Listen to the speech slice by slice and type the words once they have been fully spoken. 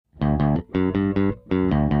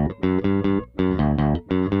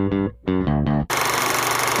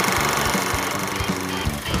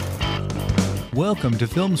Welcome to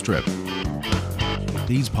Film Strip.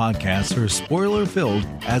 These podcasts are spoiler-filled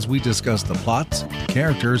as we discuss the plots,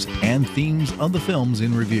 characters, and themes of the films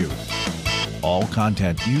in review. All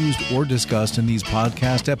content used or discussed in these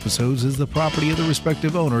podcast episodes is the property of the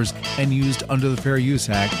respective owners and used under the Fair Use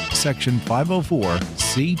Act, Section 504,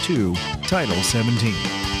 C2, Title 17.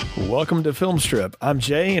 Welcome to Film Strip. I'm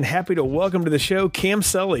Jay, and happy to welcome to the show Cam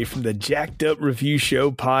Sully from the Jacked Up Review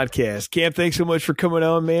Show podcast. Cam, thanks so much for coming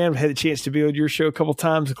on, man. I've had a chance to be on your show a couple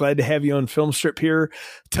times. Glad to have you on Film Strip here.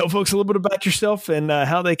 Tell folks a little bit about yourself and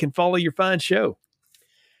how they can follow your fine show.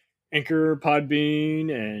 Anchor,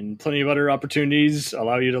 Podbean, and plenty of other opportunities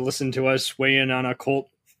allow you to listen to us weigh in on a cult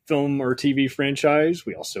film or TV franchise.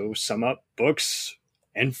 We also sum up books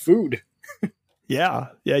and food. Yeah,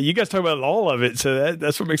 you guys talk about all of it, so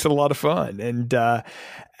that's what makes it a lot of fun. And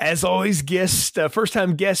as always,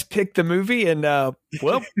 first-time guests pick the movie, and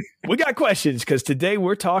we got questions because today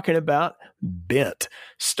we're talking about Bent,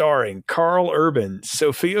 starring Karl Urban,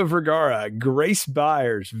 Sofia Vergara, Grace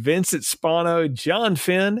Byers, Vincent Spano, John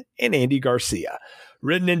Fenn, and Andy Garcia.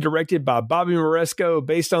 Written and directed by Bobby Moresco,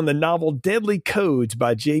 based on the novel Deadly Codes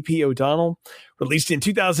by J.P. O'Donnell. Released in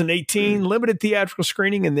 2018, limited theatrical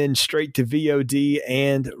screening, and then straight to VOD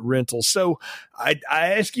and rental. So I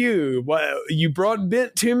asked you, you brought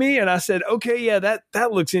Bent to me, and I said, okay, yeah,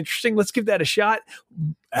 that looks interesting. Let's give that a shot.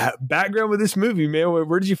 Background with this movie, man.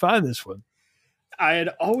 Where did you find this one? I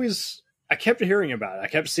kept hearing about it. I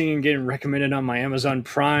kept seeing it getting recommended on my Amazon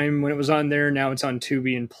Prime when it was on there. Now it's on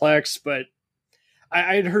Tubi and Plex, but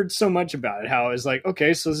I had heard so much about it, how it was like,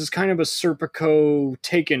 okay, so this is kind of a Serpico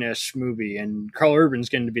Taken-ish movie, and Karl Urban's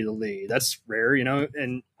getting to be the lead. That's rare,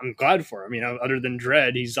 and I'm glad for him. Other than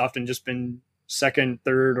Dredd, he's often just been second,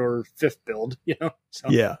 third, or fifth build, So,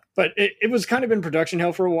 yeah. But it was kind of in production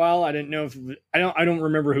hell for a while. I didn't know if I don't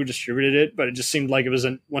remember who distributed it, but it just seemed like it was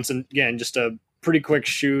once again just a pretty quick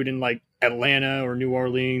shoot in like Atlanta or New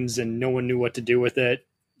Orleans, and no one knew what to do with it,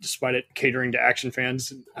 despite it catering to action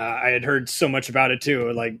fans. I had heard so much about it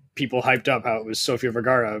too. Like people hyped up how it was Sofia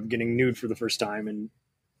Vergara getting nude for the first time and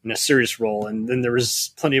in a serious role. And then there was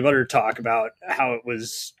plenty of other talk about how it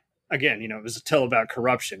was, again, it was a tale about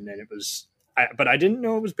corruption, and but I didn't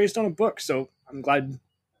know it was based on a book. So I'm glad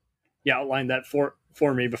you outlined that for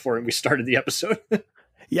me before we started the episode.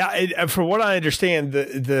 Yeah, from what I understand,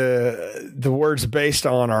 the words based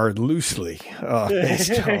on are loosely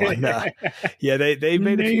based on. They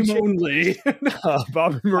made a name few only.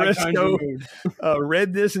 Bobby Moresco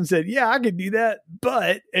read this and said, "Yeah, I could do that,"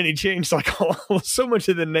 and he changed so much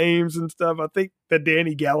of the names and stuff. I think the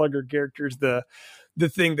Danny Gallagher character is the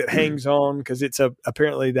thing that hangs on because it's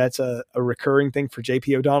apparently that's a recurring thing for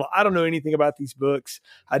J.P. O'Donnell. I don't know anything about these books.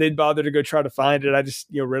 I didn't bother to go try to find it. I just,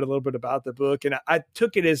 read a little bit about the book, and I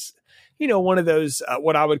took it as, one of those,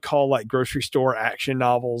 what I would call like grocery store action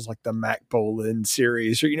novels, like the Mac Bolan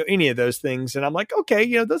series or, any of those things. And I'm like,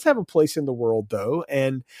 okay, those have a place in the world though.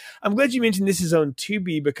 And I'm glad you mentioned this is on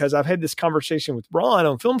Tubi because I've had this conversation with Ron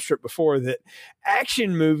on Film Strip before that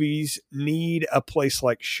action movies need a place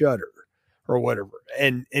like Shudder or whatever.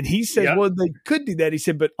 And he said, well, they could do that. He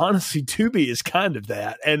said, but honestly, Tubi is kind of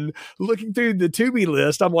that. And looking through the Tubi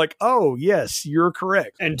list, I'm like, oh, yes, you're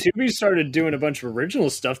correct. And Tubi started doing a bunch of original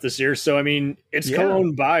stuff this year. So, it's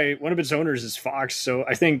co-owned by, one of its owners is Fox. So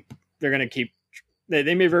I think they're going to keep,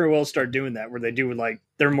 they may very well start doing that where they do like,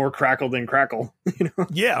 they're more Crackle than Crackle.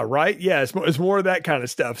 Yeah, right. Yeah, it's more of that kind of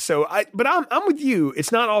stuff. So but I'm with you.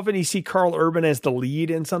 It's not often you see Karl Urban as the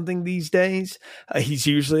lead in something these days. He's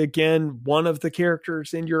usually, again, one of the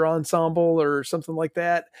characters in your ensemble or something like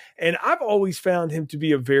that. And I've always found him to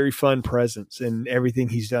be a very fun presence in everything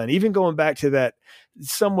he's done. Even going back to that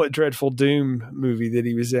somewhat dreadful Doom movie that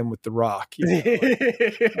he was in with The Rock.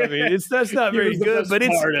 That's not very good, but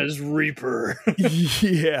it's hard as Reaper.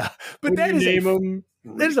 Yeah, but that is him.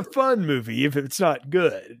 That is a fun movie if it's not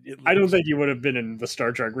good. I don't think he would have been in the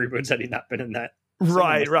Star Trek reboots had he not been in that.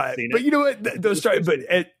 Right. But you know what?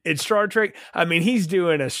 At Star Trek, he's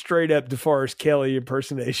doing a straight up DeForest Kelley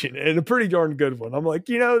impersonation and a pretty darn good one. I'm like,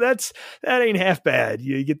 that ain't half bad.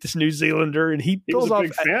 You get this New Zealander and he pulls off. He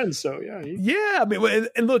was a big fan, so yeah. Yeah.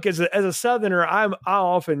 And look, as a Southerner, I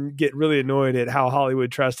often get really annoyed at how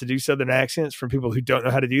Hollywood tries to do Southern accents from people who don't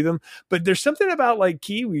know how to do them. But there's something about like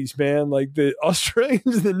Kiwis, man, like the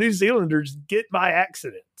Australians and the New Zealanders get my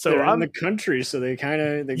accent. So they're in the country, so they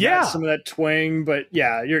got some of that twang. But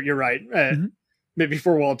yeah, you're right. Maybe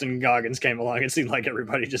before Walton Goggins came along, it seemed like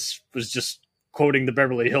everybody was just quoting the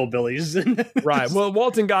Beverly Hillbillies. Right. Well,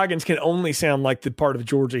 Walton Goggins can only sound like the part of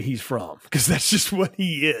Georgia he's from, because that's just what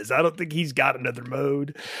he is. I don't think he's got another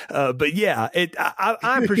mode. But yeah,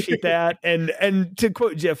 I appreciate that. And to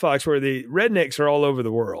quote Jeff Foxworthy, rednecks are all over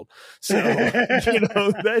the world. So,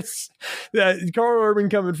 that's that. Carl Urban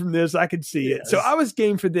coming from this, I could see it. So I was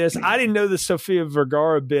game for this. I didn't know the Sofia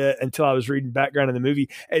Vergara bit until I was reading background of the movie.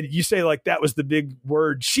 And you say like that was the big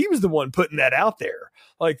word. She was the one putting that out there.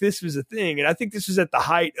 Like this was a thing. And I think this was at the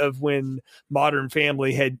height of when Modern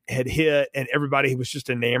Family had hit and everybody was just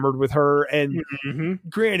enamored with her. And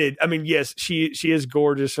granted, I mean, yes, she is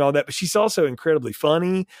gorgeous and all that, but she's also incredibly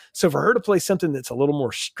funny. So for her to play something that's a little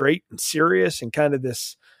more straight and serious and kind of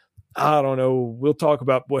this, I don't know, we'll talk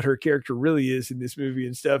about what her character really is in this movie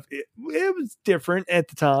and stuff. It was different at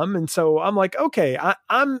the time. And so I'm like, okay,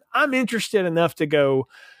 I'm interested enough to go,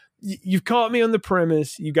 you've caught me on the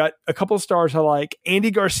premise. You got a couple of stars I like.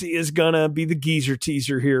 Andy Garcia is going to be the geezer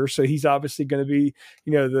teaser here. So he's obviously going to be,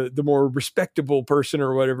 the more respectable person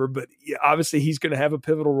or whatever, but obviously he's going to have a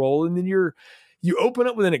pivotal role. And then you open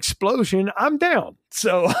up with an explosion. I'm down.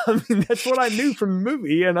 So, I mean, that's what I knew from the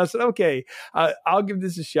movie. And I said, okay, I'll give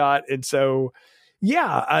this a shot. And so,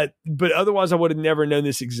 but otherwise I would have never known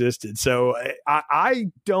this existed. So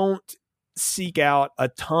I don't seek out a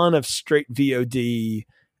ton of straight VOD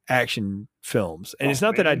action films, and it's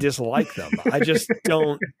not that I dislike them. I just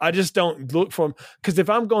don't look for them, because if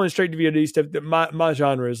I'm going straight to VOD stuff, my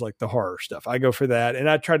genre is like the horror stuff. I go for that, and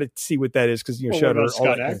I try to see what that is, because Shudder,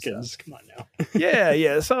 Scott Adkins, come on now.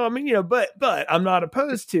 yeah. So I mean, but I'm not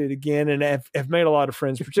opposed to it again, and have made a lot of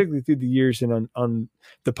friends, particularly through the years, and on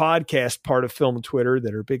the podcast part of Film Twitter,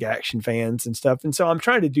 that are big action fans and stuff. And so I'm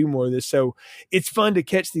trying to do more of this. So it's fun to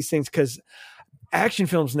catch these things, because action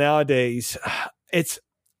films nowadays,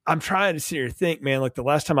 I'm trying to sit here and think, man, like the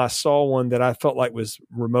last time I saw one that I felt like was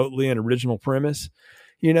remotely an original premise,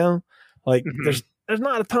 there's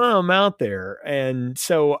not a ton of them out there. And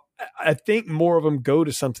so I think more of them go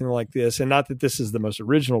to something like this, and not that this is the most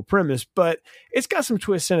original premise, but it's got some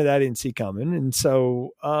twists in it that I didn't see coming. And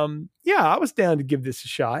so, I was down to give this a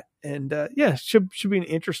shot, and should be an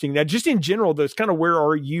interesting. Now, just in general, though, it's kind of, where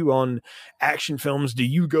are you on action films? Do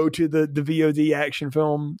you go to the VOD action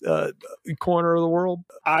film corner of the world?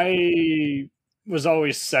 I was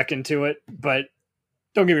always second to it, but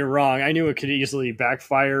don't get me wrong, I knew it could easily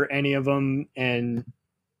backfire any of them, and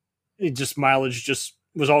mileage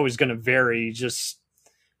was always going to vary, just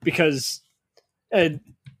because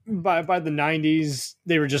by the 90s,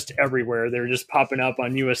 they were just everywhere. They were just popping up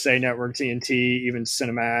on USA Network, TNT, even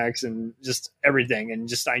Cinemax, and just everything.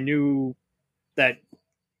 And I knew that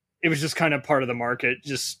it was just kind of part of the market.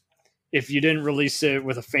 Just if you didn't release it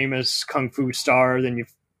with a famous kung fu star, then you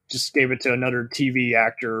just gave it to another TV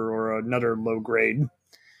actor or another low grade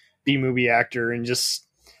B-movie actor, and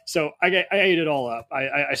so I ate it all up.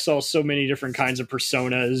 I saw so many different kinds of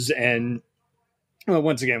personas, and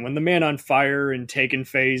once again, when the Man on Fire and Taken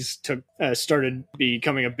phase started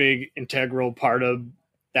becoming a big integral part of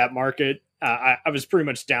that market, I was pretty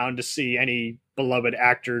much down to see any beloved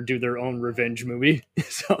actor do their own revenge movie.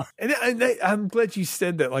 So, and I'm glad you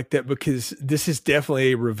said that like that, because this is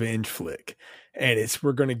definitely a revenge flick. And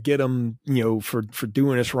we're going to get them, for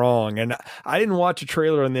doing us wrong. And I didn't watch a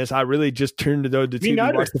trailer on this. I really just turned it over to TV,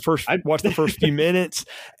 watched the first few minutes.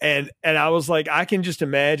 And I was like, I can just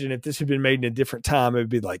imagine if this had been made in a different time, it would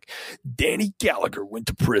be like, Danny Gallagher went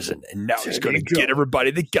to prison and now he's going to get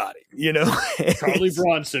everybody that got him,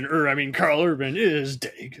 Carl Urban is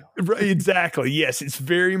Danny Gallagher. Right, exactly. Yes. It's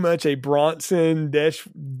very much a Bronson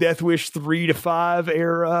Death Wish 3 to 5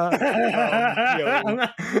 era.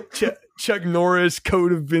 Chuck Norris,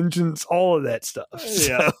 Code of Vengeance, all of that stuff.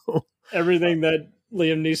 Yeah. So, everything that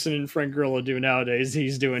Liam Neeson and Frank Grillo do nowadays,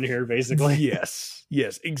 he's doing here, basically. Yes,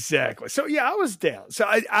 exactly. So, I was down. So,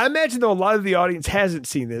 I imagine, though, a lot of the audience hasn't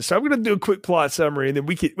seen this. So, I'm going to do a quick plot summary, and then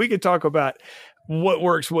we could talk about what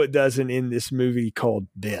works, what doesn't in this movie called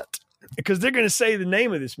Bent. Because they're going to say the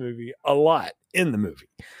name of this movie a lot in the movie,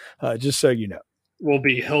 just so you know. We'll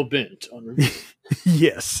be hell-bent on review.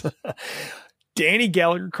 Yes. Danny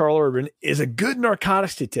Gallagher, Carl Urban, is a good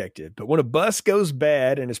narcotics detective, but when a bust goes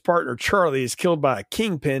bad and his partner Charlie is killed by a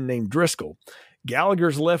kingpin named Driscoll,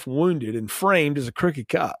 Gallagher's left wounded and framed as a crooked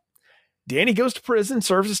cop. Danny goes to prison,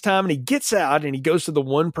 serves his time, and he gets out, and he goes to the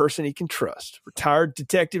one person he can trust, retired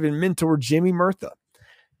detective and mentor Jimmy Murtha.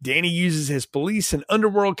 Danny uses his police and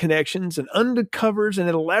underworld connections and uncovers an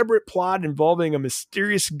elaborate plot involving a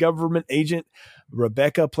mysterious government agent,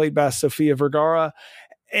 Rebecca, played by Sofia Vergara,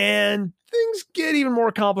 and things get even more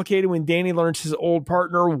complicated when Danny learns his old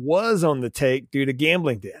partner was on the take due to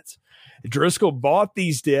gambling debts. Driscoll bought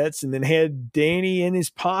these debts and then had Danny in his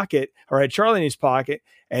pocket, or had Charlie in his pocket,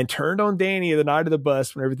 and turned on Danny the night of the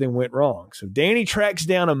bust when everything went wrong. So Danny tracks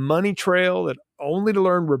down a money trail that only to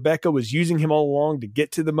learn Rebecca was using him all along to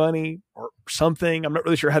get to the money or something. I'm not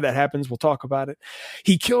really sure how that happens. We'll talk about it.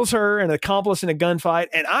 He kills her, an accomplice in a gunfight,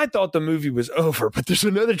 and I thought the movie was over, but there's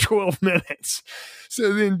another 12 minutes.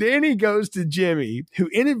 So then Danny goes to Jimmy, who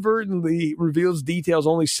inadvertently reveals details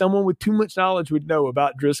only someone with too much knowledge would know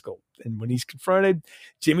about Driscoll. And when he's confronted,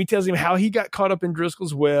 Jimmy tells him how he got caught up in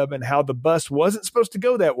Driscoll's web and how the bust wasn't supposed to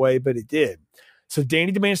go that way, but it did. So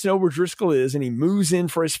Danny demands to know where Driscoll is, and he moves in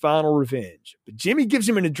for his final revenge. But Jimmy gives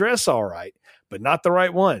him an address, all right, but not the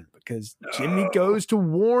right one, because Jimmy goes to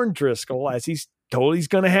warn Driscoll, as he's told he's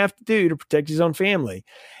going to have to do to protect his own family.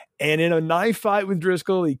 And in a knife fight with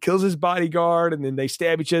Driscoll, he kills his bodyguard, and then they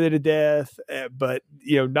stab each other to death. But,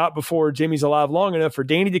 not before Jimmy's alive long enough for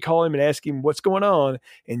Danny to call him and ask him what's going on.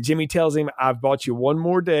 And Jimmy tells him, I've bought you one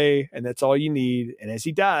more day, and that's all you need. And as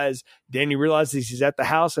he dies, Danny realizes he's at the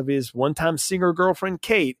house of his one-time singer girlfriend,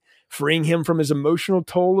 Kate, freeing him from his emotional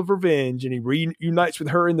toll of revenge. And he reunites with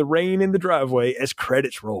her in the rain in the driveway as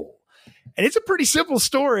credits roll. And it's a pretty simple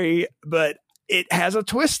story, but it has a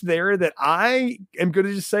twist there that I am going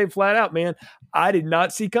to just say flat out, man, I did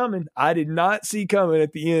not see coming. I did not see coming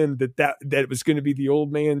at the end that it was going to be the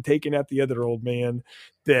old man taking out the other old man,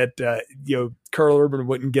 that, Karl Urban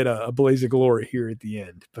wouldn't get a blaze of glory here at the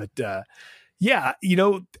end. But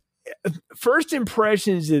first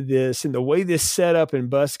impressions of this and the way this setup and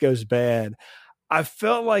bust goes bad, I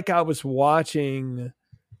felt like I was watching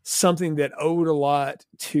something that owed a lot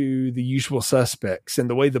to The Usual Suspects and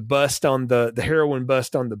the way the bust on the heroin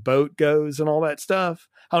bust on the boat goes and all that stuff.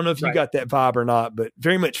 I don't know if you got that vibe or not, but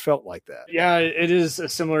very much felt like that. Yeah, it is a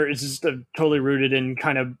similar, it's just totally rooted in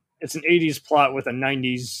it's an 80s plot with a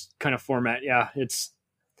 90s kind of format. Yeah,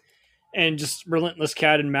 and just relentless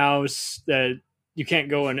cat and mouse, that you can't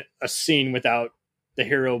go in a scene without the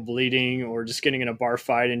hero bleeding or just getting in a bar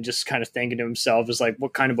fight and just kind of thinking to himself is like,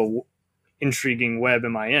 what kind of a intriguing web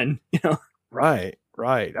am I in? Right.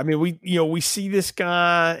 I mean, we see this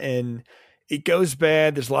guy and it goes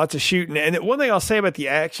bad. There's lots of shooting. And one thing I'll say about the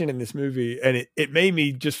action in this movie, and it made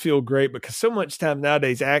me just feel great, because so much time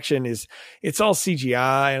nowadays action it's all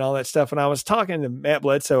CGI and all that stuff. And I was talking to Matt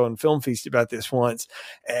Bledsoe on Film Feast about this once,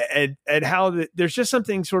 and how there's just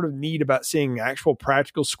something sort of neat about seeing actual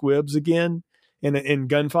practical squibs again in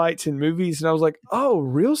gunfights in movies. And I was like, oh,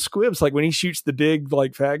 real squibs. Like when he shoots the big,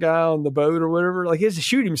 like, fat guy on the boat or whatever, like he has to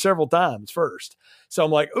shoot him several times first. So I'm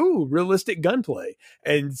like, ooh, realistic gunplay.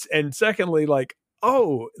 And secondly, like,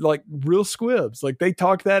 oh, like real squibs. Like they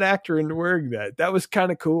talked that actor into wearing that. That was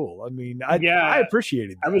kind of cool. I mean, I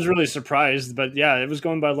appreciated that. I was really surprised, but yeah, it was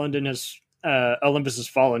going by London has Olympus Has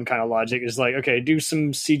Fallen kind of logic. Is like, okay, do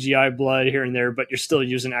some CGI blood here and there, but you're still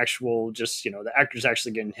using actual, just, the actor's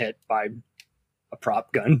actually getting hit by a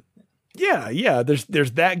prop gun. Yeah.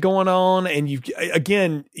 There's that going on, and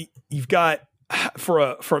you've got for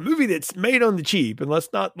a movie that's made on the cheap, and let's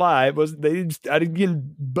not lie, I didn't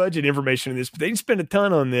get budget information in this, but they didn't spend a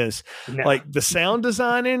ton on this. No. Like the sound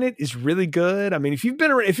design in it is really good. I mean, if you've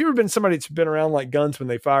ever been somebody that's been around like guns when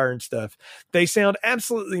they fire and stuff, they sound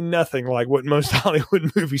absolutely nothing like what most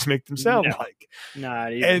Hollywood movies make them sound like.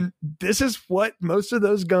 Not even. And this is what most of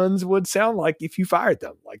those guns would sound like if you fired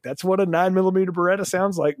them. Like that's what a 9mm Beretta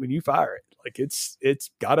sounds like when you fire it. Like it's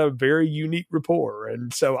got a very unique rapport.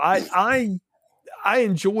 And so I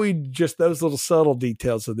enjoyed just those little subtle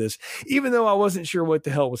details of this, even though I wasn't sure what the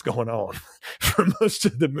hell was going on for most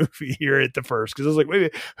of the movie here at the first. Cause I was like,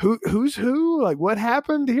 wait, who's who? Like what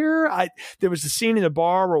happened here? There was a scene in a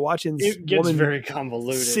bar we're watching this woman very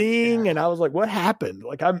convoluted sing. Yeah. And I was like, what happened?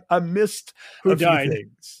 Like I missed who died. Few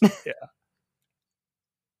things. Yeah.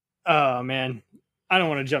 Oh man. I don't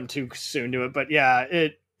want to jump too soon to it, but yeah,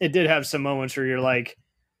 it did have some moments where you're like,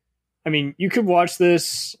 I mean, you could watch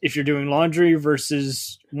this if you're doing laundry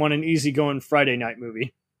versus an easygoing Friday night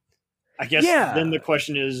movie. I guess then the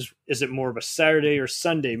question is it more of a Saturday or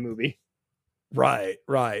Sunday movie? Right.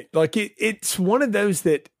 Like it's one of those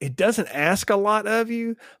that it doesn't ask a lot of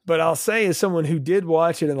you, but I'll say as someone who did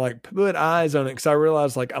watch it and like put eyes on it, because I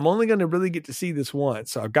realized like I'm only going to really get to see this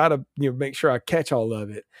once, so I've got to make sure I catch all of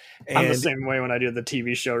it. And I'm the same way when I do the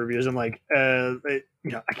TV show reviews. I'm like, I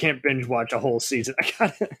can't binge watch a whole season. I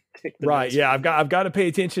gotta take the right. Yeah, I've got to pay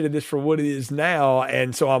attention to this for what it is now,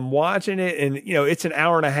 and so I'm watching it, and it's an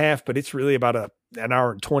hour and a half, but it's really about an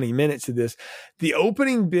hour and 20 minutes of this. The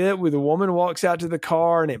opening bit where the woman walks out to the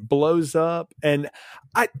car and it blows up, and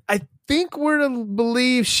I think we're to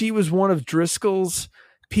believe she was one of Driscoll's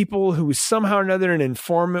people who was somehow or another an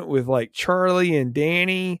informant with like Charlie and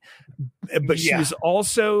Danny, but she was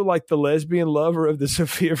also like the lesbian lover of the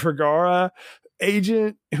Sofia Vergara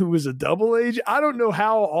agent who was a double agent. I don't know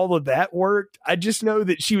how all of that worked. I just know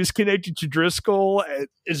that she was connected to Driscoll.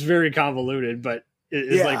 It's very convoluted, but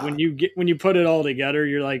it's like when you put it all together,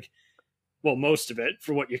 you're like, well, most of it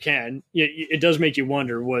for what you can. It does make you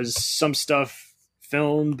wonder: was some stuff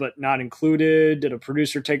filmed but not included? Did a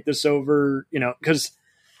producer take this over? Because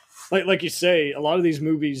like you say, a lot of these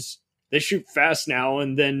movies they shoot fast now,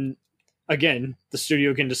 and then again, the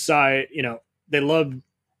studio can decide. They love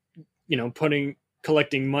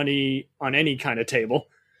collecting money on any kind of table.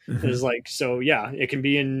 Mm-hmm. It's like, so yeah, it can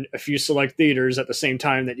be in a few select theaters at the same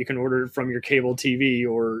time that you can order it from your cable TV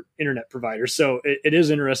or internet provider. So it is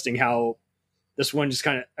interesting how this one just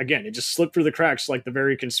kind of, again, it just slipped through the cracks like the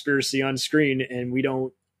very conspiracy on screen. And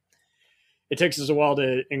it takes us a while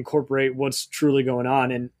to incorporate what's truly going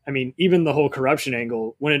on. And I mean, even the whole corruption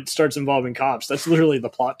angle, when it starts involving cops, that's literally the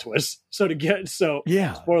plot twist.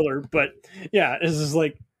 Spoiler, but yeah, this is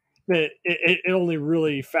like, it only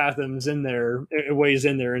really fathoms in there. It weighs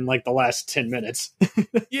in there in like the last 10 minutes.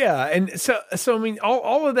 Yeah. And so, I mean,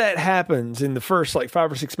 all of that happens in the first like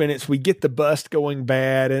 5 or 6 minutes. We get the bust going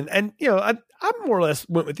bad. And I more or less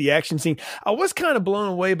went with the action scene. I was kind of blown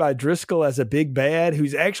away by Driscoll as a big bad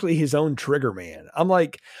who's actually his own trigger man. I'm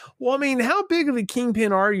like, well, I mean, how big of a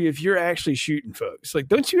kingpin are you if you're actually shooting folks? Like,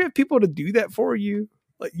 don't you have people to do that for you?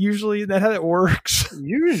 Like, usually, is that how that works?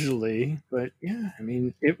 Usually, but yeah, I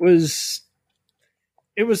mean, it was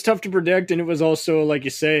tough to predict, and it was also, like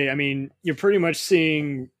you say, I mean, you're pretty much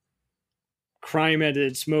seeing crime at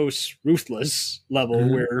its most ruthless level,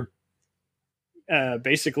 mm-hmm. where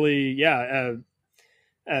basically,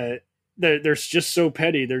 they're just so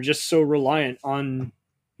petty, they're just so reliant on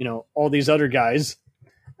all these other guys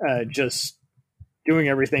just doing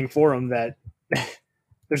everything for them that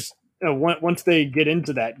there's. Once they get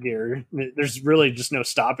into that gear, there's really just no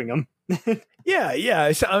stopping them.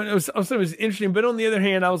 Yeah. So it was interesting, but on the other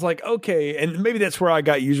hand, I was like, okay, and maybe that's where I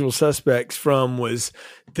got Usual Suspects from, was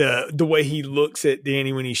the way he looks at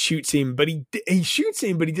Danny when he shoots him, but he shoots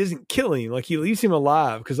him, but he doesn't kill him. Like, he leaves him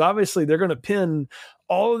alive, because obviously they're going to pin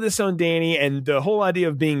all of this on Danny, and the whole idea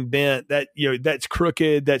of being bent, that that's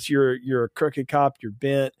crooked, that's you're a crooked cop, you're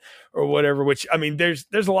bent or whatever. Which, I mean, there's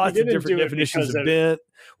lots of different definitions of bent.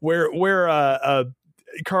 Where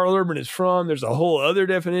Carl Urban is from, there's a whole other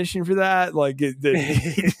definition for that. Like,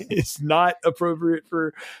 it's not appropriate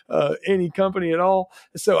for any company at all.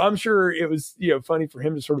 So I'm sure it was funny for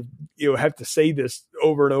him to sort of have to say this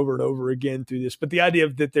over and over and over again through this. But the idea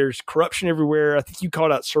of that there's corruption everywhere. I think you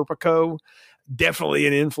called out Serpico. Definitely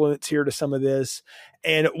an influence here to some of this.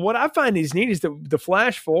 And what I find is neat is that the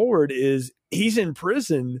flash forward is he's in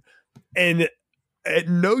prison, and at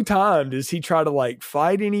no time does he try to like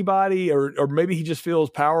fight anybody, or maybe he just feels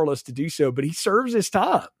powerless to do so, but he serves his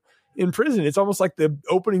time in prison. It's almost like the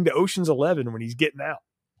opening to Ocean's 11 when he's getting out.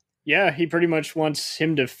 Yeah, he pretty much wants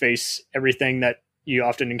him to face everything that you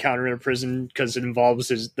often encounter in a prison, because it involves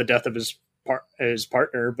the death of his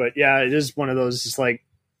partner. But yeah, it is one of those, it's like,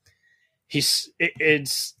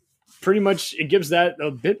 it's pretty much, it gives that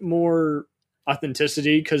a bit more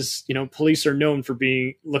authenticity, because police are known for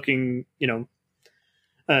looking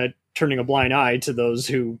turning a blind eye to those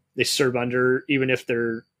who they serve under, even if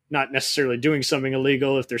they're not necessarily doing something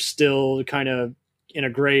illegal. If they're still kind of in a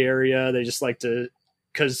gray area, they just like to,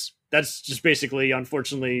 because that's just basically,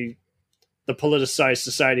 unfortunately, the politicized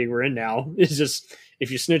society we're in now. It's just, if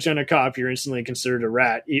you snitch on a cop, you're instantly considered a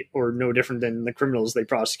rat, or no different than the criminals they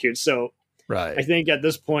prosecute. So right. I think at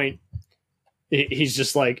this point, he's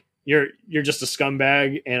just like, you're just a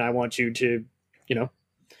scumbag, and I want you to,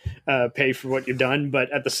 pay for what you've done.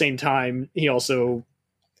 But at the same time, he also,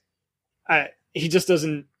 he just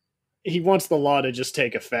doesn't, he wants the law to just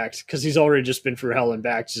take effect, because he's already just been through hell and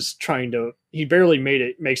back, just trying to, he barely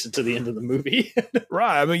makes it to the end of the movie.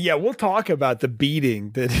 Right. I mean, yeah, we'll talk about the beating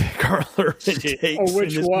that Carl Urban takes. Oh,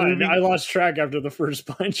 which one? Movie. I lost track after the first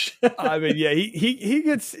punch. I mean, yeah, he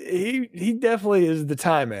definitely is the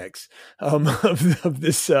Timex of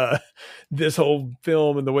this whole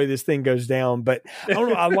film and the way this thing goes down. But I don't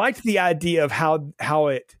know. I liked the idea of how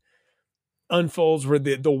it unfolds, where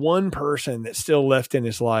the one person that's still left in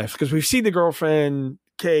his life, because we've seen the girlfriend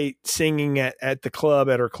Kate singing at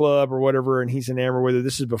her club or whatever, and he's enamored with her.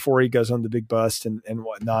 This is before he goes on the big bust and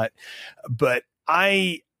whatnot. But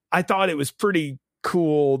I thought it was pretty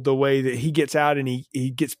cool the way that he gets out, and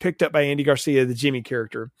he gets picked up by Andy Garcia, the Jimmy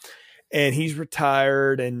character, and he's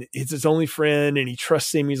retired, and it's his only friend, and he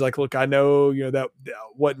trusts him. He's like, look, I know, that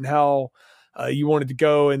wasn't how you wanted to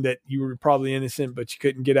go and that you were probably innocent, but you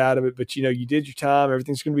couldn't get out of it. But, you did your time.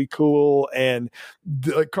 Everything's going to be cool. And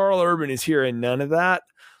Karl Urban is hearing none of that.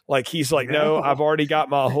 Like, he's like, no, I've already got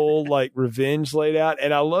my whole like revenge laid out.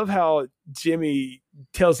 And I love how Jimmy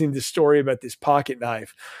tells him the story about this pocket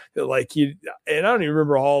knife that like and I don't even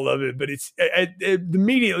remember all of it, but it's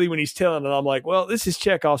immediately when he's telling it, I'm like, well, this is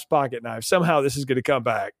Chekhov's pocket knife. Somehow this is going to come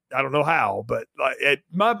back. I don't know how, but like,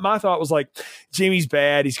 my thought was like, Jimmy's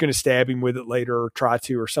bad. He's going to stab him with it later or try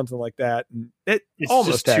to, or something like that. And it's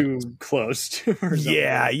almost too close to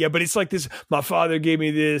yeah. But it's like this, my father gave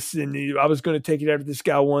me this and I was going to take it after this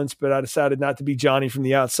guy once, but I decided not to be Johnny from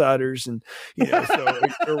The Outsiders and, so,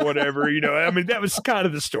 or whatever, I mean, that was kind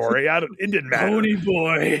of the story. It didn't matter. Pony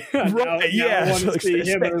Boy. Right, yeah. I want to see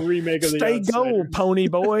him in a remake of The Outsiders. Stay gold, Pony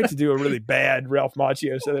Boy, to do a really bad Ralph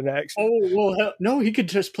Macchio Southern accent. Oh, well, no, he could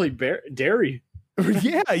just play Derry.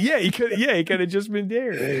 Yeah, he could have just been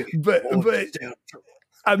Derry. But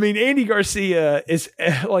I mean, Andy Garcia is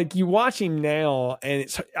like, you watch him now, and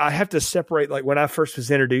I have to separate like when I first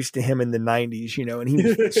was introduced to him in the 90s, and he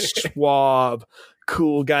was this suave,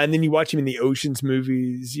 cool guy. And then you watch him in the Ocean's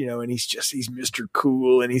movies, and he's Mr.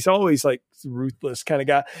 Cool, and he's always like ruthless kind of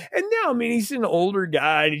guy. And now, I mean, he's an older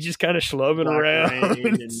guy and he's just kind of schlubbing around.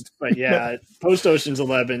 But yeah, post Ocean's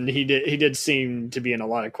 11, he did seem to be in a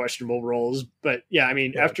lot of questionable roles. But yeah, I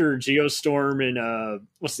mean, after Geostorm and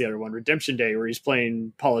what's the other one, Redemption Day, where he's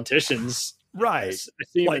playing politicians. Right.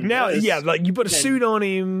 Like now, like you put a suit on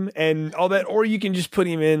him and all that, or you can just put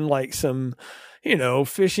him in like some,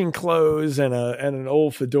 fishing clothes and an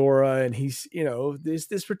old fedora, and he's, there's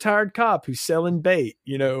this retired cop who's selling bait,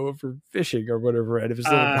 for fishing or whatever out of his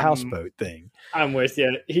little houseboat thing. I'm with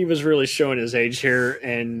you. He was really showing his age here,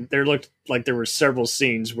 and there looked like there were several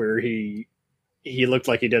scenes where he looked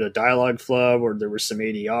like he did a dialogue flub, or there was some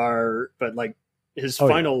ADR, but like his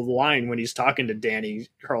final line when he's talking to Danny,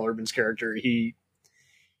 Karl Urban's character, he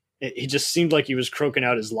just seemed like he was croaking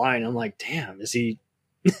out his line. I'm like, damn, is he?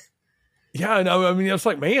 Yeah, no, I mean, it's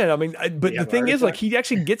like, man, I mean, but the thing is, like, he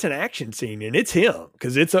actually gets an action scene, and it's him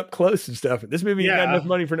because it's up close and stuff. And this movie ain't got enough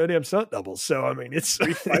money for no damn stunt doubles, so I mean, it's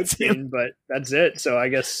fight scene, but that's it. So I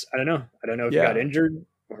guess I don't know if he got injured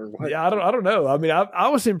or what. Yeah, I don't know. I mean, I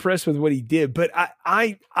was impressed with what he did, but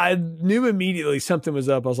I knew immediately something was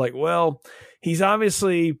up. I was like, well, he's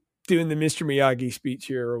obviously doing the Mr. Miyagi speech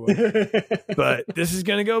here or whatever, but this is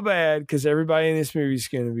going to go bad because everybody in this movie is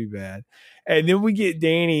going to be bad. And then we get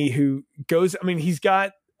Danny, who goes, I mean, he's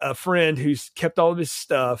got a friend who's kept all of his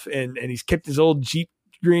stuff, and he's kept his old Jeep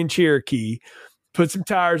Grand Cherokee, put some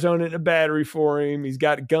tires on it and a battery for him. He's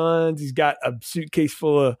got guns. He's got a suitcase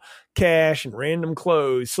full of cash and random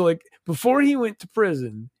clothes. So like before he went to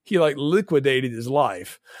prison, he like liquidated his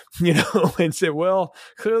life, and said, well,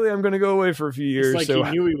 clearly I'm going to go away for a few years. It's like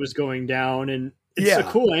he knew he was going down, and it's a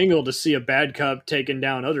cool angle to see a bad cop taking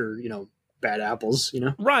down other, bad apples,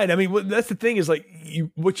 Right. I mean, that's the thing is like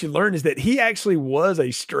what you learn is that he actually was a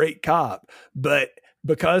straight cop, but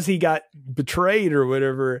because he got betrayed or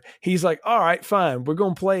whatever, he's like, all right, fine, we're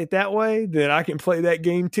going to play it that way. Then I can play that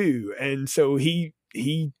game too. And so he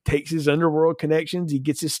takes his underworld connections, he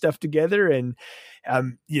gets his stuff together, and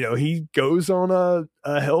he goes on a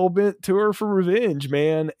hellbent tour for revenge,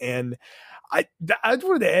 man. And I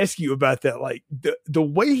wanted to ask you about that. Like the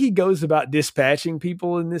way he goes about dispatching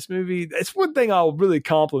people in this movie, that's one thing I'll really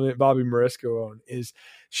compliment Bobby Moresco on, is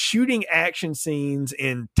shooting action scenes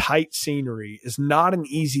in tight scenery is not an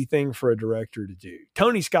easy thing for a director to do.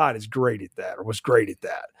 Tony Scott is great at that, or was great at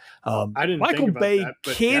that. Michael Bay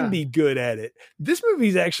can be good at it. This movie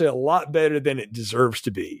is actually a lot better than it deserves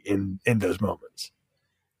to be in those moments.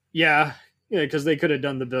 Yeah, because they could have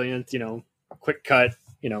done the billionth, quick cut,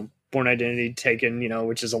 Born Identity taken,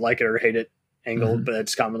 which is a like it or hate it angle, but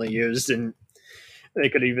it's commonly used. And they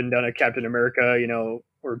could have even done a Captain America,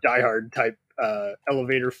 or Die Hard type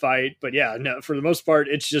elevator fight. But yeah, no, for the most part,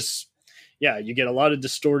 it's just, you get a lot of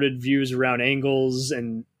distorted views around angles,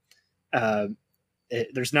 and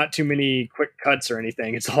there's not too many quick cuts or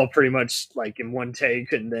anything. It's all pretty much like in one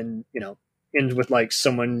take, and then, ends with like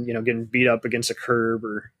someone, getting beat up against a curb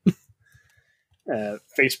or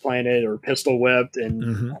face planted or pistol whipped,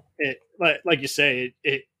 and it, like you say,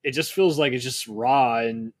 it just feels like it's just raw.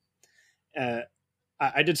 And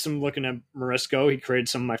I did some looking at Moresco. He created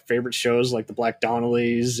some of my favorite shows like the Black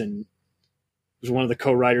Donnellys, and was one of the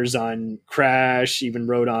co-writers on Crash, even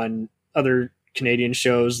wrote on other Canadian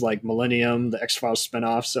shows like Millennium, the X-Files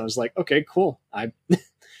spinoff. So I was like, okay, cool.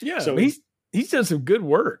 So he's done some good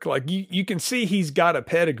work. Like you can see he's got a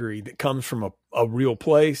pedigree that comes from a real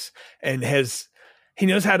place, and he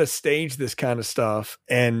knows how to stage this kind of stuff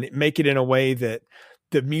and make it in a way that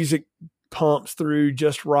the music pumps through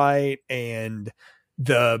just right, and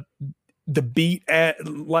the beat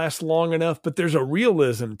lasts long enough, but there's a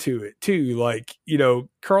realism to it too. Like,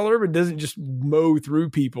 Karl Urban doesn't just mow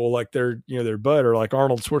through people like they're, their butt, or like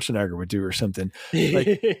Arnold Schwarzenegger would do or something.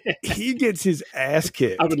 Like, he gets his ass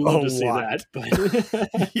kicked. I would love to see that,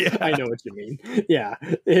 but yeah, I know what you mean. Yeah,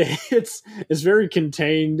 it's very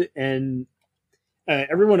contained, and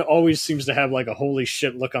everyone always seems to have like a holy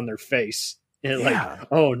shit look on their face. And like,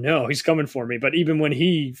 oh no, he's coming for me. But even when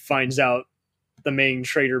he finds out the main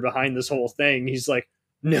traitor behind this whole thing, he's like,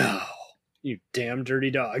 no, you damn dirty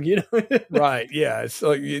dog, Right. Yeah. It's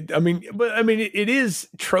like, it is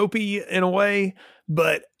tropey in a way,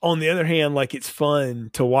 but on the other hand, like, it's fun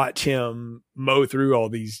to watch him mow through all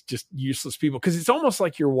these just useless people. 'Cause it's almost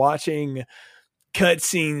like you're watching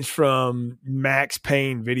cutscenes from Max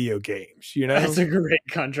Payne video games, That's a great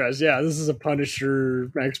contrast. Yeah. This is a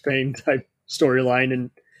Punisher, Max Payne type storyline.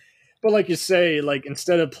 But like you say, like,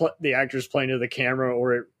 instead of the actors playing to the camera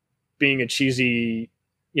or it being a cheesy,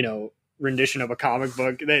 rendition of a comic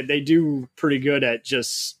book, they do pretty good at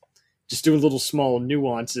just doing little small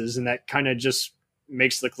nuances, and that kind of just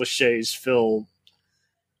makes the cliches feel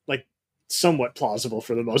like somewhat plausible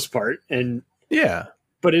for the most part. And yeah,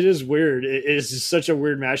 but it is weird. It is such a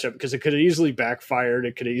weird mashup because it could have easily backfired.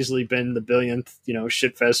 It could have easily been the billionth,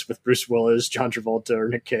 shitfest with Bruce Willis, John Travolta, or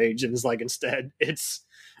Nick Cage, and it's like, instead it's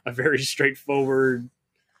a very straightforward,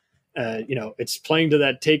 it's playing to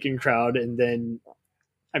that Taken crowd. And then,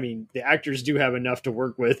 the actors do have enough to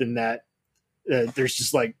work with in that there's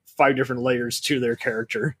just like 5 different layers to their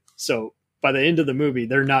character. So by the end of the movie,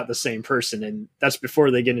 they're not the same person. And that's before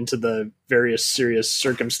they get into the various serious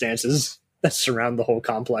circumstances that surround the whole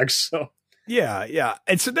complex. So yeah. Yeah.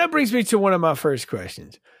 And so that brings me to one of my first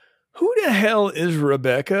questions. Who the hell is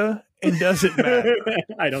Rebecca? And does it matter?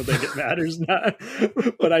 I don't think it matters, but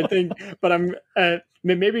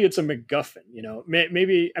maybe it's a MacGuffin,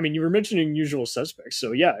 maybe, you were mentioning Usual Suspects.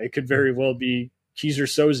 So yeah, it could very well be Keyser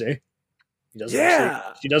Söze.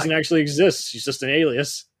 She doesn't actually exist. She's just an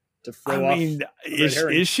alias to throw off.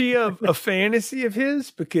 Is she a fantasy of his?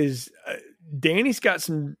 Because Danny's got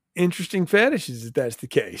some interesting fetishes if that's the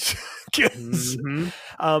case.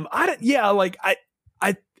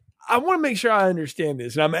 I want to make sure I understand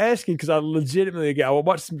this, and I'm asking because I legitimately, I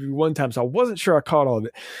watched this movie one time, so I wasn't sure I caught all of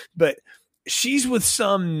it. But she's with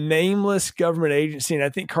some nameless government agency, and I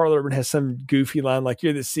think Karl Urban has some goofy line like,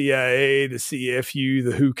 "You're the CIA, the CFU,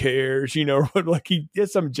 the who cares," like he did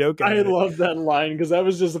some joke. I love that line because that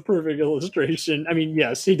was just a perfect illustration.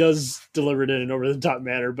 Yes, he does deliver it in an over the top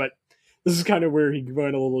manner, but this is kind of where he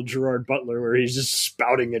went a little Gerard Butler, where he's just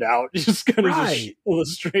spouting it out, just kind of just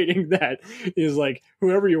illustrating that. He's like,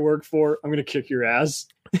 whoever you work for, I'm going to kick your ass.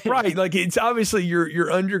 Right. Like, it's obviously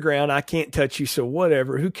you're underground. I can't touch you. So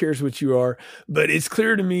whatever, who cares what you are? But it's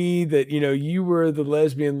clear to me that, you were the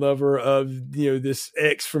lesbian lover of, this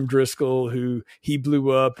ex from Driscoll who he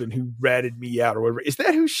blew up and who ratted me out or whatever. Is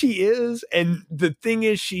that who she is? And the thing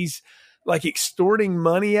is, she's like extorting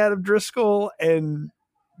money out of Driscoll, and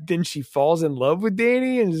then she falls in love with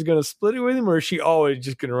Danny and is going to split it with him, or is she always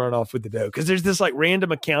just going to run off with the dough? Because there's this like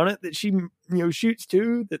random accountant that she shoots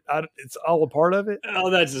too, it's all a part of it. Oh,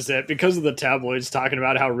 that's just it. Because of the tabloids talking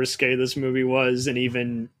about how risque this movie was, and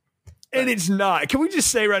it's not. Can we just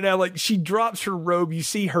say right now, like, she drops her robe, you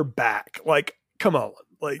see her back. Like, come on,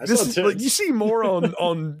 like, this is like, you see more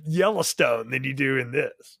on Yellowstone than you do in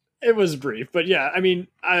this. It was brief, but yeah,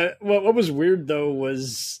 what was weird though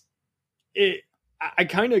was it. I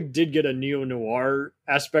kind of did get a neo-noir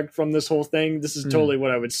aspect from this whole thing. This is totally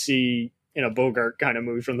what I would see in a Bogart kind of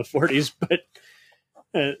movie from the 40s, but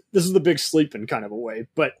this is the Big Sleepin' kind of a way.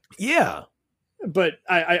 But yeah, but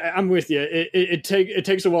I'm with you. It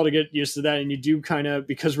takes a while to get used to that, and you do kind of,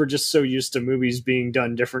 because we're just so used to movies being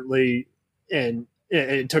done differently, and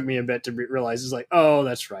it took me a bit to realize it's like, oh,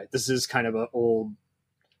 that's right. This is kind of a old,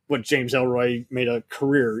 what James Ellroy made a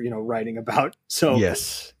career, writing about. So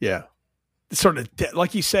yes, yeah. Sort of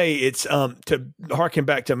like you say, it's to harken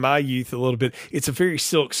back to my youth a little bit. It's a very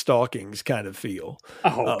Silk Stockings kind of feel.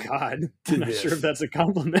 Oh God, I'm not sure if that's a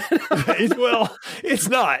compliment. It's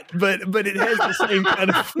not, but it has the same kind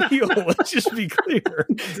of feel. Let's just be clear.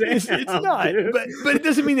 It's not, but it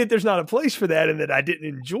doesn't mean that there's not a place for that and that I didn't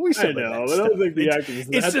enjoy some of that stuff. I don't think the acting is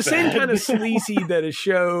it's the same kind of sleazy that a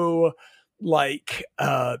show like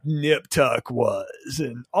Nip Tuck was,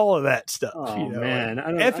 and all of that stuff. Oh man,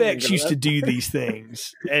 FX used to do these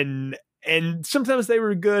things, and And sometimes they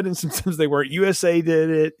were good and sometimes they weren't. USA did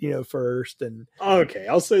it, first. And okay,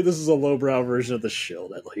 I'll say this is a lowbrow version of The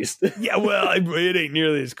Shield, at least. yeah, well, it ain't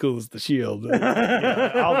nearly as cool as The Shield.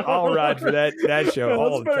 I'll ride for that show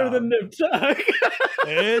all the time. It's better than Nip Tuck.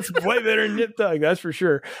 It's way better than Nip Tuck, that's for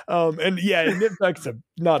sure. And yeah, Nip Tuck is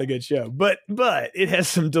not a good show, but it has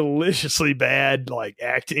some deliciously bad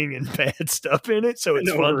acting and bad stuff in it, so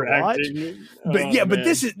it's fun to watch. But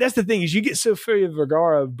that's the thing is you get Sofia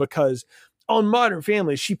Vergara because on Modern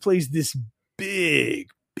Family she plays this big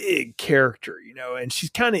character, and she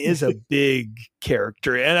kind of is a big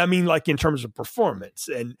character. And I mean, in terms of performance.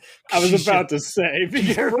 And I was about to say,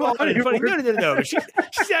 no.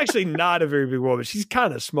 She's actually not a very big woman. She's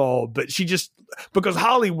kind of small, but she just, because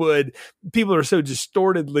Hollywood, people are so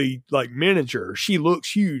distortedly miniature, she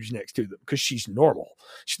looks huge next to them because she's normal.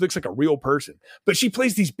 She looks like a real person, but she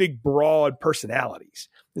plays these big, broad personalities.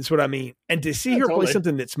 That's what I mean. And to see her play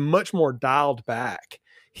something that's much more dialed back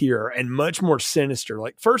here and much more sinister.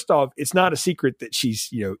 First off, it's not a secret that she's,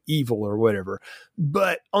 evil or whatever.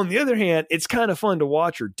 But on the other hand, it's kind of fun to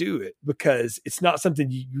watch her do it because it's not something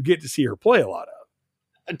you get to see her play a lot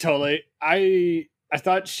of. Totally. I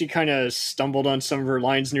thought she kind of stumbled on some of her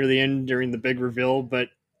lines near the end during the big reveal, but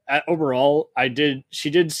overall, she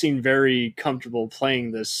did seem very comfortable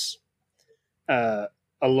playing this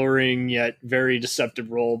alluring yet very deceptive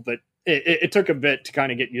role, but it took a bit to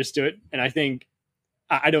kind of get used to it. And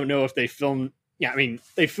I don't know if they film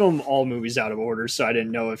all movies out of order, so I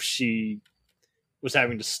didn't know if she was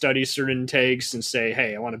having to study certain takes and say,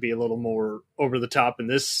 hey, I want to be a little more over the top in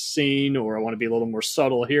this scene, or I want to be a little more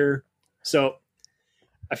subtle here. So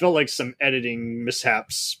I felt like some editing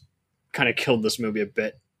mishaps kind of killed this movie a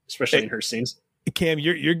bit, especially in her scenes. Cam,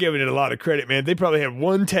 you're giving it a lot of credit, man. They probably had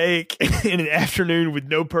one take in an afternoon with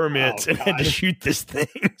no permits and had to shoot this thing.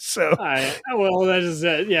 So, well, that is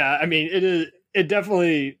it. Yeah, I mean, it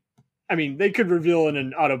definitely. I mean, they could reveal in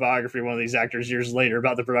an autobiography of one of these actors years later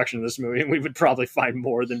about the production of this movie, and we would probably find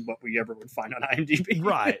more than what we ever would find on IMDb.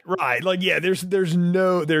 Right. There's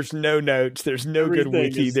no notes, there's no good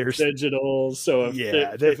wiki, there's digital. So and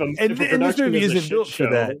this movie isn't built for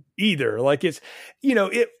that either. It's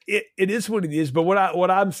it is what it is. But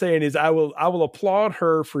what I'm saying is I will applaud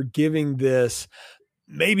her for giving this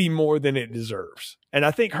maybe more than it deserves. And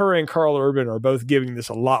I think her and Carl Urban are both giving this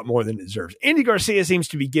a lot more than it deserves. Andy Garcia seems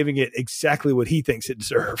to be giving it exactly what he thinks it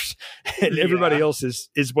deserves. And everybody else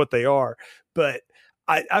is what they are. But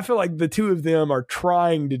I feel like the two of them are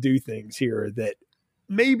trying to do things here that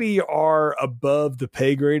maybe are above the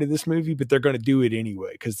pay grade of this movie, but they're going to do it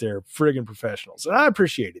anyway because they're friggin' professionals. And I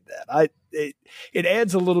appreciated that. It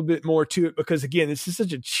adds a little bit more to it because, again, this is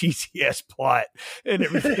such a cheesy ass plot and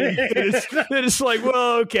everything. It's like,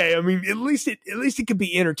 well, okay. I mean, at least it could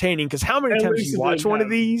be entertaining because how many times you watch one of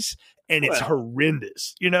these and it's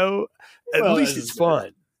horrendous, At least it's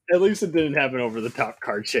fun. At least it didn't happen over the top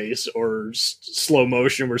car chase or slow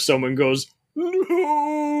motion where someone goes,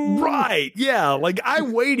 no. Right. Yeah. I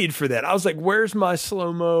waited for that. I was like, where's my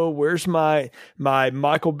slow-mo? Where's my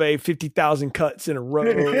Michael Bay 50,000 cuts in a row?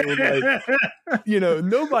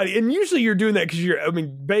 Nobody. And usually you're doing that because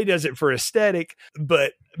Bay does it for aesthetic,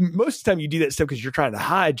 but most of the time you do that stuff because you're trying to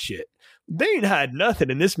hide shit. They ain't hide nothing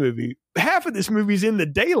in this movie. Half of this movie's in the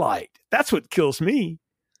daylight. That's what kills me.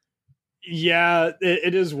 Yeah,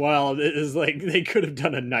 it is wild. It is they could have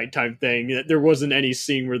done a nighttime thing. There wasn't any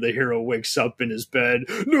scene where the hero wakes up in his bed.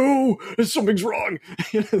 No, something's wrong.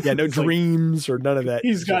 Yeah, no dreams or none of that.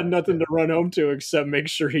 He's got nothing to run home to except make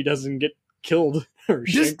sure he doesn't get killed.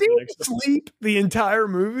 Does he sleep the entire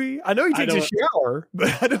movie? I know he takes a shower,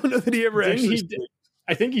 but I don't know that he ever actually.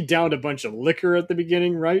 I think he downed a bunch of liquor at the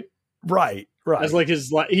beginning, right? Right. As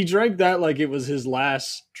he drank that like it was his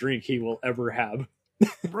last drink he will ever have.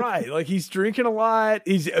 Right, he's drinking a lot.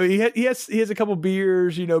 He has a couple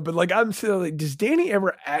beers, But I'm still does Danny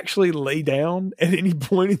ever actually lay down at any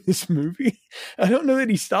point in this movie? I don't know that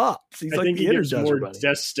he stops. I think he gives more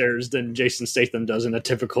death stares than Jason Statham does in a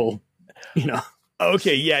typical,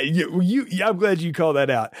 Okay, yeah, I'm glad you called that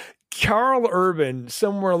out. Carl Urban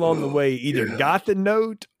somewhere along the way either got the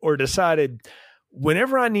note or decided,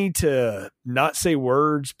 whenever I need to not say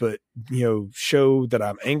words, but, show that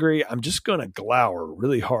I'm angry, I'm just going to glower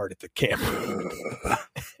really hard at the camera.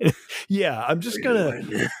 Yeah, I'm just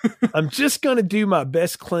going to do my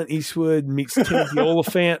best Clint Eastwood meets Timothy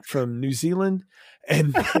Olyphant from New Zealand.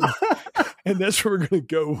 And that's what we're going to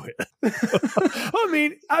go with. I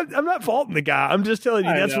mean, I'm not faulting the guy. I'm just telling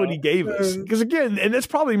you what he gave us. Because again, and that's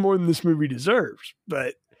probably more than this movie deserves.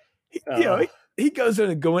 But, he goes in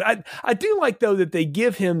and going. I do like though that they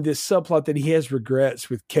give him this subplot that he has regrets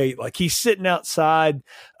with Kate. Like he's sitting outside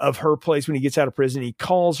of her place when he gets out of prison. He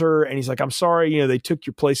calls her and he's like, "I'm sorry, they took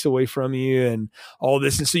your place away from you and all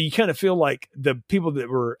this." And so you kind of feel like the people that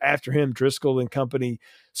were after him, Driscoll and company,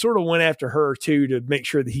 sort of went after her too to make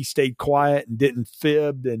sure that he stayed quiet and didn't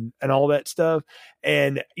fib and all that stuff.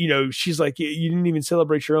 And, she's like, you didn't even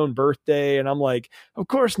celebrate your own birthday. And I'm like, of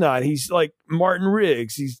course not. He's like Martin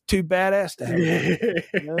Riggs. He's too badass to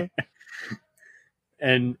have.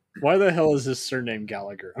 And why the hell is his surname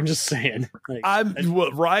Gallagher? I'm just saying.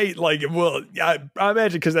 Right. Like, I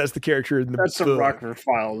imagine because that's the character in the book. That's some Rockford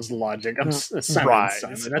Files logic. Simon, right.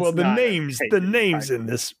 Simon. Well, the names in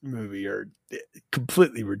this movie are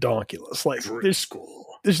completely redonkulous. Like,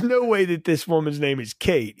 there's no way that this woman's name is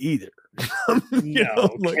Kate either.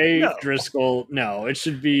 Kate Driscoll. No, it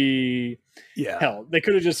should be. Yeah. Hell, they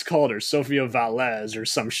could have just called her Sophia Valles or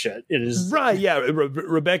some shit. It is right. Yeah,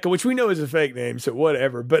 Rebecca, which we know is a fake name, so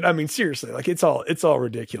whatever. But I mean, seriously, like it's all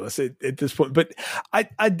ridiculous at this point. But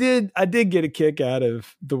I did get a kick out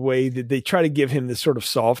of the way that they try to give him this sort of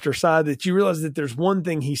softer side. That you realize that there's one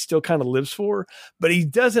thing he still kind of lives for, but he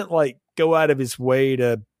doesn't like go out of his way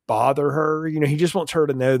to bother her. He just wants her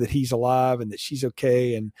to know that he's alive and that she's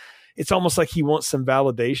okay. And it's almost like he wants some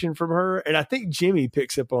validation from her. And I think Jimmy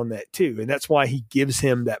picks up on that too. And that's why he gives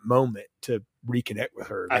him that moment to reconnect with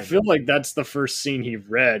her. I feel like that's the first scene he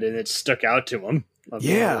read and it stuck out to him.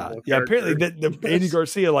 Yeah. Apparently the Andy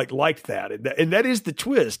Garcia liked that. And that is the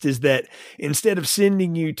twist, is that instead of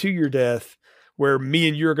sending you to your death where me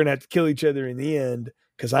and you are going to have to kill each other in the end,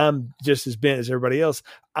 because I'm just as bent as everybody else,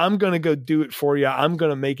 I'm going to go do it for you. I'm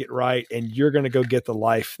going to make it right. And you're going to go get the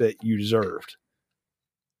life that you deserved.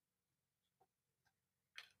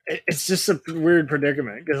 It's just a weird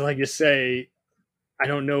predicament because, like you say, I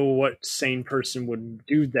don't know what sane person would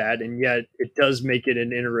do that, and yet it does make it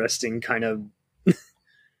an interesting kind of.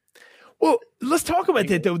 Well, let's talk about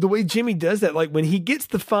that though. The way Jimmy does that, like when he gets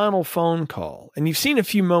the final phone call, and you've seen a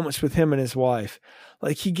few moments with him and his wife,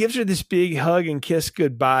 like he gives her this big hug and kiss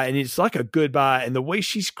goodbye, and it's like a goodbye, and the way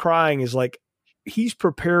she's crying is like he's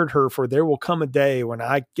prepared her for there will come a day when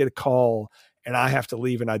I get a call and I have to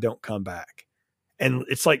leave and I don't come back. And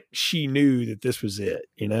it's like she knew that this was it,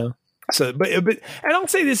 So, but and I'll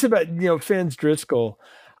say this about Fenn Driscoll.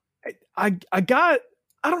 I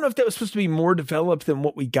don't know if that was supposed to be more developed than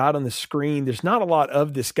what we got on the screen. There's not a lot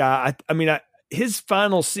of this guy. His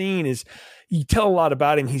final scene is you tell a lot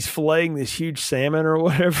about him. He's filleting this huge salmon or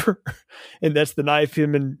whatever, and that's the knife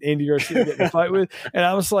him and Andy Garcia get in a fight with. And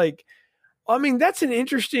I was like, that's an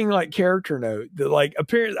interesting character note that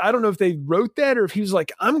apparently I don't know if they wrote that or if he was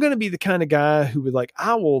like, I'm going to be the kind of guy who would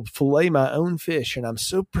I will fillet my own fish and I'm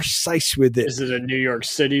so precise with it. Is it a New York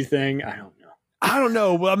City thing? I don't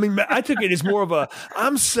know. Well, I took it as more of a,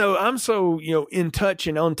 I'm so, in touch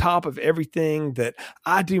and on top of everything that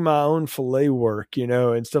I do my own fillet work,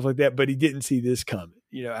 and stuff like that. But he didn't see this coming,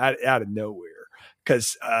 out of nowhere.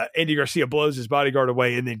 Because Andy Garcia blows his bodyguard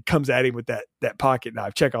away and then comes at him with that pocket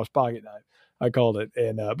knife, Chekhov's pocket knife, I called it.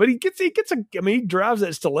 And but he drives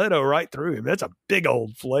that stiletto right through him. That's a big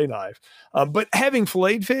old fillet knife. But having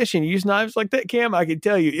filleted fish and used knives like that, Cam, I can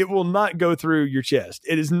tell you, it will not go through your chest.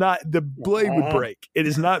 It is not, the blade would break. It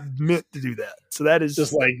is not meant to do that. So that is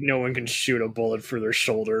just like no one can shoot a bullet through their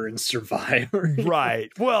shoulder and survive. Right.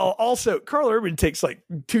 Well, also Carl Urban takes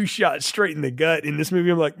 2 shots straight in the gut in this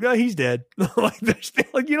movie. I'm like, no, he's dead.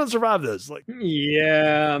 You don't survive those.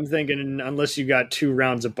 Yeah, I'm thinking unless you got 2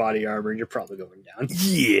 rounds of body armor, you're probably going down.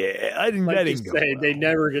 Yeah, I didn't. That didn't go well. They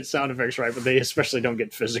never get sound effects right, but they especially don't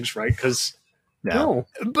get physics right because no.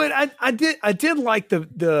 But I did like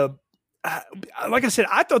the. Like I said,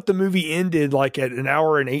 I thought the movie ended at an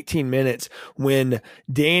hour and 18 minutes when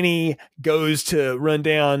Danny goes to run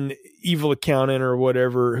down evil accountant or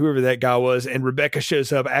whoever that guy was, and Rebecca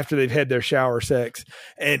shows up after they've had their shower sex,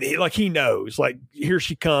 and he knows, here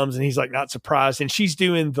she comes, and he's not surprised, and she's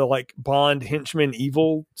doing the Bond henchman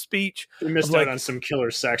evil speech. We missed out on some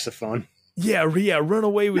killer saxophone. Yeah, run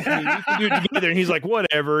away with me. We can do it together. And he's like,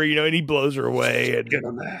 whatever, and he blows her away. And get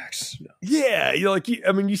a max. No. Yeah,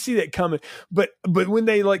 you see that coming. But when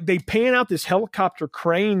they they pan out this helicopter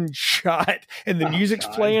crane shot and the music's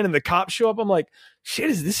playing and the cops show up, I'm like, shit,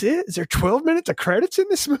 is this it? Is there 12 minutes of credits in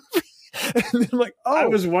this movie? And then I'm like, oh. I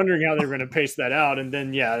was wondering how they were going to pace that out. And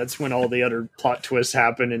then, that's when all the other plot twists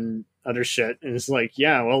happen and other shit. And it's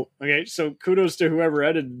okay, so kudos to whoever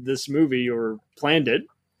edited this movie or planned it.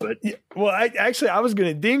 But yeah, well, I was going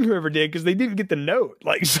to ding whoever did because they didn't get the note.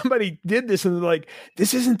 Like somebody did this and they're like,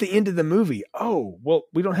 this isn't the end of the movie. Oh, well,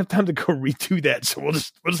 we don't have time to go redo that, so we'll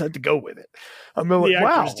just have to go with it. I'm like, the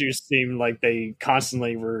wow. actors do seem like they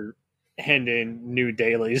constantly were handing new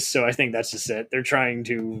dailies, so I think that's just it. They're trying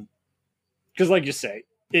to, because like you say,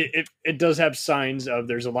 it does have signs of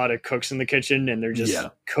there's a lot of cooks in the kitchen and they're just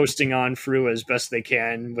coasting on through as best they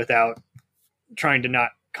can without trying to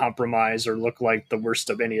not compromise or look like the worst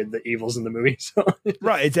of any of the evils in the movie. So.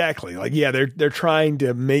 Right, exactly. Like, yeah, they're trying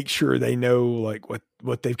to make sure they know like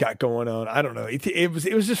what they've got going on. I don't know. It was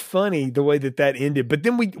just funny the way that ended. But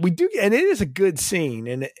then we do, and it is a good scene.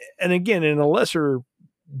 And again, in a lesser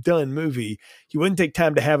done movie, you wouldn't take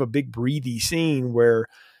time to have a big breathy scene where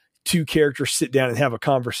two characters sit down and have a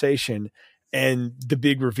conversation, and the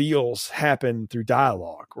big reveals happen through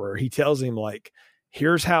dialogue where he tells him like,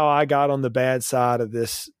 here's how I got on the bad side of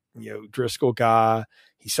this, Driscoll guy.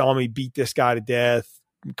 He saw me beat this guy to death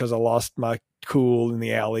because I lost my cool in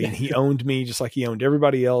the alley, and he owned me just like he owned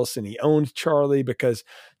everybody else. And he owned Charlie because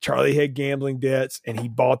Charlie had gambling debts, and he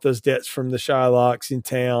bought those debts from the Shylocks in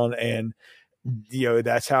town. And,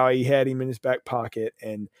 that's how he had him in his back pocket.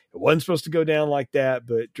 And it wasn't supposed to go down like that,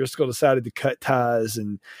 but Driscoll decided to cut ties.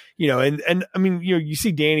 And, and I mean, you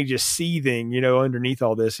see Danny just seething, underneath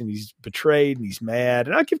all this, and he's betrayed and he's mad.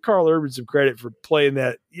 And I give Carl Urban some credit for playing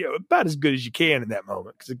that, about as good as you can in that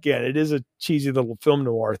moment. Because again, it is a cheesy little film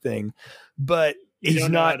noir thing, but he's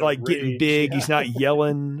not like getting big. Yeah. He's not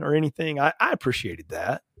yelling or anything. I appreciated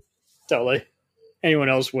that. Totally. Anyone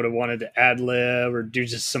else would have wanted to ad lib or do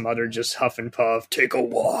just some other just huff and puff, take a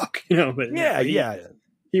walk, but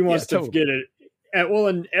he wants to get it.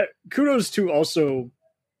 And kudos to also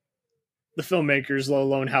the filmmakers, let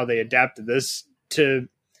alone how they adapted this to,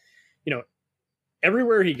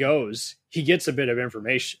 everywhere he goes, he gets a bit of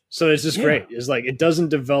information. So it's just great. It's like, it doesn't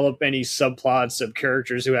develop any subplots of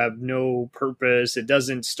characters who have no purpose. It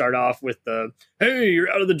doesn't start off with the, hey,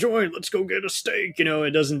 you're out of the joint, let's go get a steak.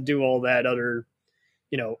 It doesn't do all that other,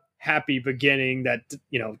 happy beginning that,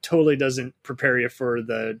 totally doesn't prepare you for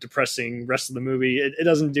the depressing rest of the movie. It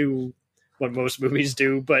doesn't do what most movies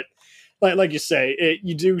do, but like you say,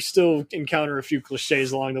 you do still encounter a few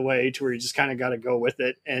cliches along the way to where you just kind of got to go with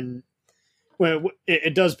it. And well,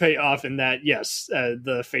 it does pay off in that, yes,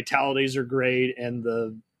 the fatalities are great and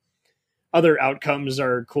the other outcomes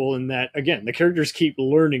are cool in that, again, the characters keep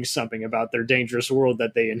learning something about their dangerous world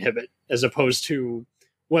that they inhabit, as opposed to,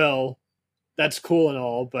 well, that's cool and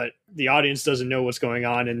all, but the audience doesn't know what's going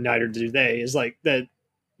on, and neither do they. Is like that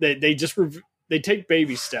they just they take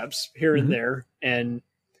baby steps here and there, and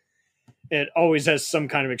it always has some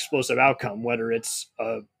kind of explosive outcome, whether it's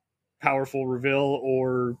a powerful reveal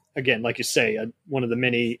or, again, like you say, one of the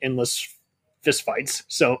many endless fist fights.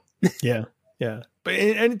 So yeah. But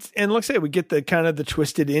and like I say, we get the kind of the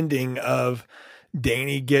twisted ending of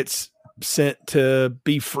Danny gets sent to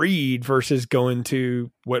be freed versus going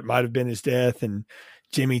to what might have been his death, and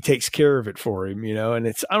Jimmy takes care of it for him, and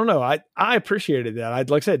it's, I don't know. I appreciated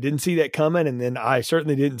that. Like I said, didn't see that coming. And then I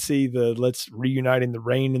certainly didn't see the let's reunite in the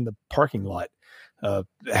rain in the parking lot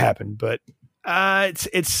happen. But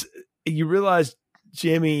it's, you realize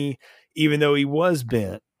Jimmy, even though he was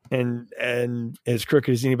bent and as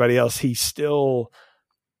crooked as anybody else, he still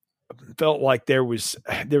felt like there was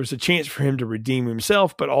a chance for him to redeem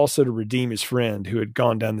himself, but also to redeem his friend who had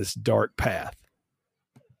gone down this dark path.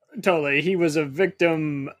 Totally. He was a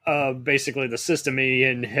victim of basically the system he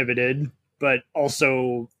inhibited, but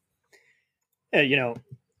also,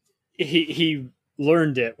 he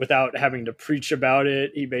learned it without having to preach about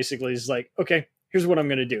it. He basically is like, okay, here's what I'm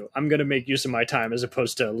going to do. I'm going to make use of my time as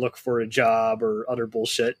opposed to look for a job or other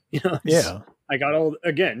bullshit. Yeah. I got all,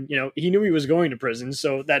 again, he knew he was going to prison.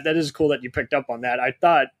 So that is cool that you picked up on that. I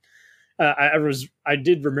thought I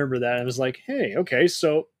did remember that. I was like, hey, okay,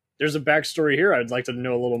 so there's a backstory here I'd like to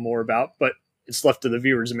know a little more about, but it's left to the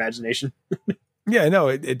viewer's imagination. Yeah, no,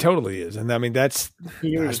 it totally is. And I mean, that's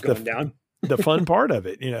going down. The fun part of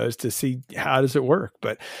it, is to see how does it work.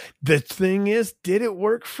 But the thing is, did it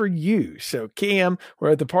work for you? So Cam, we're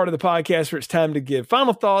at the part of the podcast where it's time to give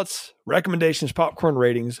final thoughts, recommendations, popcorn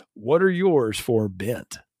ratings. What are yours for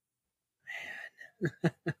Bent?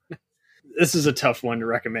 Man. This is a tough one to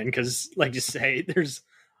recommend because, like you say, there's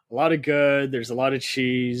a lot of good, there's a lot of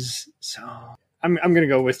cheese. So I'm going to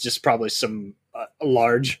go with just probably some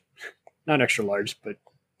large, not extra large, but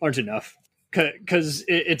large enough. Because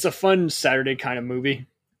it's a fun Saturday kind of movie.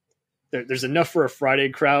 There's enough for a Friday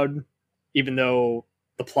crowd, even though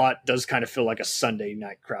the plot does kind of feel like a Sunday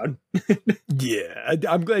night crowd. Yeah,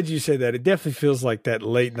 I'm glad you said that. It definitely feels like that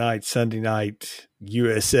late night, Sunday night,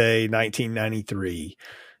 USA 1993.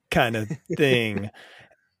 kind of thing.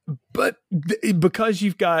 But because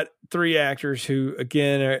you've got 3 actors who,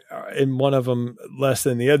 again, and one of them less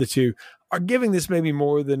than the other 2, are giving this maybe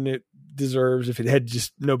more than it deserves if it had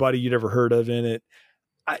just nobody you'd ever heard of in it.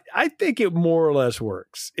 I think it more or less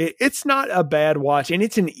works. It's not a bad watch, and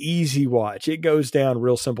it's an easy watch. It goes down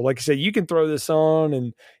real simple. Like I said, you can throw this on,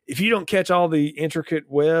 and if you don't catch all the intricate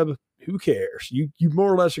web, who cares? You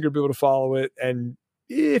more or less are going to be able to follow it. And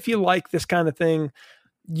if you like this kind of thing,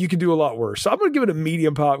 you can do a lot worse. So I'm going to give it a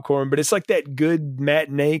medium popcorn, but it's like that good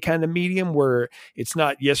matinee kind of medium where it's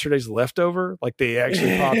not yesterday's leftover. Like they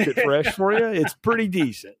actually popped it fresh for you. It's pretty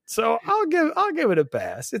decent. So I'll give it a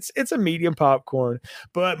pass. It's a medium popcorn,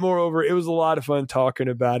 but moreover, it was a lot of fun talking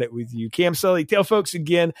about it with you. Cam Sully, tell folks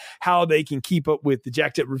again how they can keep up with the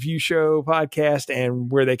Jacked Up Review Show podcast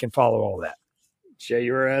and where they can follow all that.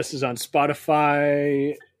 JURS is on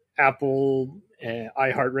Spotify, Apple,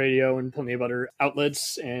 iHeartRadio, and plenty of other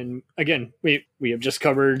outlets. And again, we have just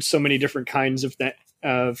covered so many different kinds of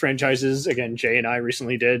franchises. Again, Jay and I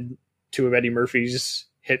recently did 2 of Eddie Murphy's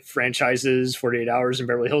hit franchises, 48 Hours and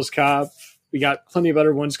Beverly Hills Cop. We got plenty of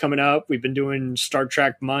other ones coming up. We've been doing Star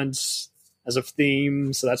Trek months as a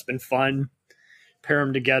theme, so that's been fun. Pair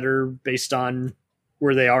them together based on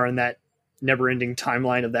where they are in that never-ending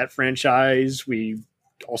timeline of that franchise. We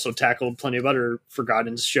also tackled plenty of other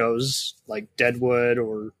forgotten shows like Deadwood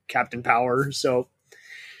or Captain Power. So,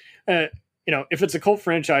 if it's a cult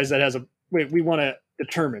franchise that has we want to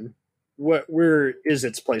determine where is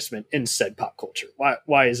its placement in said pop culture.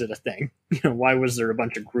 Why is it a thing? Why was there a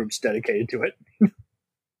bunch of groups dedicated to it?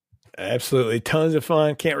 Absolutely. Tons of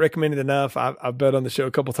fun. Can't recommend it enough. I've bet on the show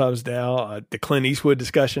a couple times now. The Clint Eastwood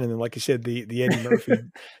discussion. And then, like you said, the Eddie Murphy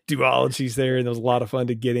duologies there. And there was a lot of fun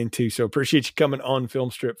to get into. So appreciate you coming on Film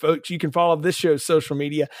Strip. Folks, you can follow this show's social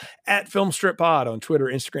media at Film Strip Pod on Twitter,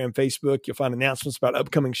 Instagram, Facebook. You'll find announcements about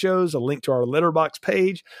upcoming shows, a link to our Letterboxd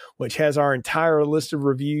page, which has our entire list of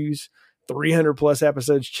reviews. 300 plus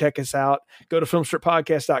episodes. Check us out. Go to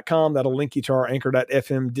filmstrippodcast.com. That'll link you to our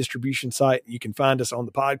anchor.fm distribution site. You can find us on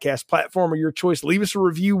the podcast platform of your choice. Leave us a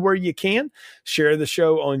review where you can. Share the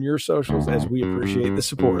show on your socials as we appreciate the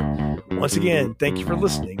support. Once again, thank you for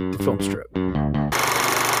listening to Film Strip.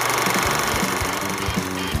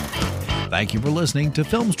 Thank you for listening to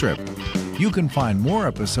Film Strip. You can find more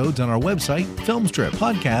episodes on our website,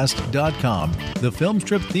 filmstrippodcast.com. The Film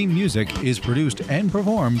Strip theme music is produced and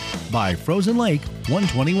performed by Frozen Lake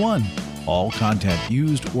 121. All content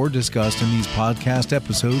used or discussed in these podcast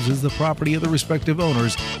episodes is the property of the respective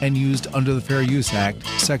owners and used under the Fair Use Act,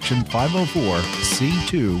 Section 504,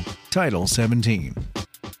 C2, Title 17.